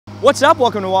What's up?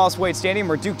 Welcome to Wallace Wade Stadium,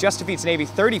 where Duke just defeats Navy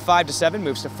 35-7,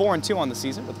 moves to 4-2 on the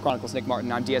season. With Chronicle's Nick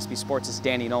Martin, I'm DSB Sports'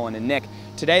 Danny Nolan. And Nick,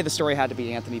 today the story had to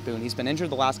be Anthony Boone. He's been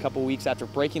injured the last couple weeks after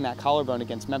breaking that collarbone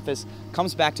against Memphis.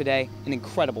 Comes back today, an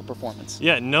incredible performance.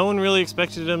 Yeah, no one really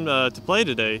expected him to play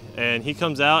today, and he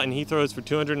comes out and he throws for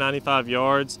 295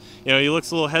 yards. You know, he looks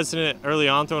a little hesitant early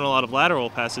on, throwing a lot of lateral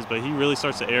passes, but he really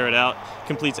starts to air it out.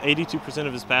 Completes 82%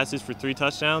 of his passes for 3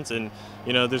 touchdowns, and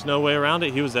you know, there's no way around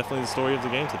it. He was definitely the story of the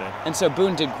game today. And so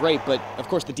Boone did great, but of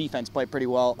course the defense played pretty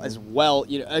well as well.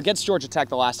 You know, against Georgia Tech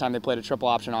the last time they played a triple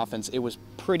option offense, it was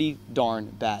pretty darn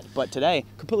bad. But today,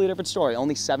 completely different story.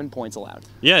 Only 7 points allowed.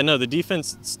 Yeah, no, the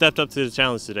defense stepped up to the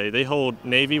challenge today. They hold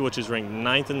Navy, which is ranked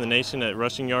 9th in the nation at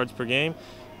rushing yards per game,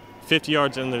 50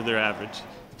 yards under their average.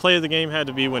 The play of the game had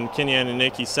to be when Kenyon and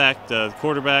Nicky sacked the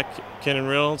quarterback, Kenan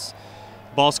Reynolds.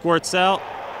 Ball squirts out.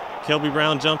 Kelby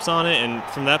Brown jumps on it, and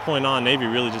from that point on, Navy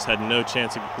really just had no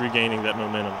chance of regaining that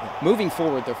momentum. Moving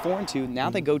forward, they're 4-2. Now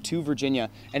they go to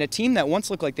Virginia, and a team that once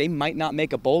looked like they might not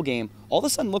make a bowl game, all of a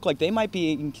sudden looked like they might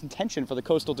be in contention for the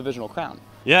Coastal Divisional crown.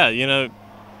 Yeah, you know,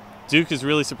 Duke is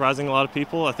really surprising a lot of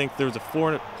people. I think there was a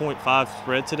 4.5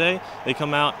 spread today. They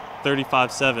come out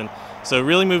 35-7. So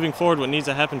really moving forward, what needs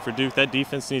to happen for Duke, that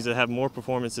defense needs to have more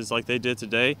performances like they did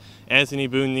today. Anthony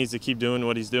Boone needs to keep doing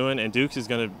what he's doing, and Duke is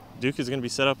going to be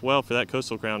set up well for that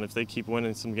Coastal crown if they keep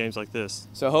winning some games like this.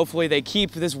 So hopefully they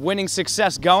keep this winning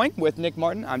success going. With Nick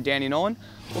Martin, I'm Danny Nolan.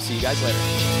 We'll see you guys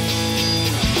later.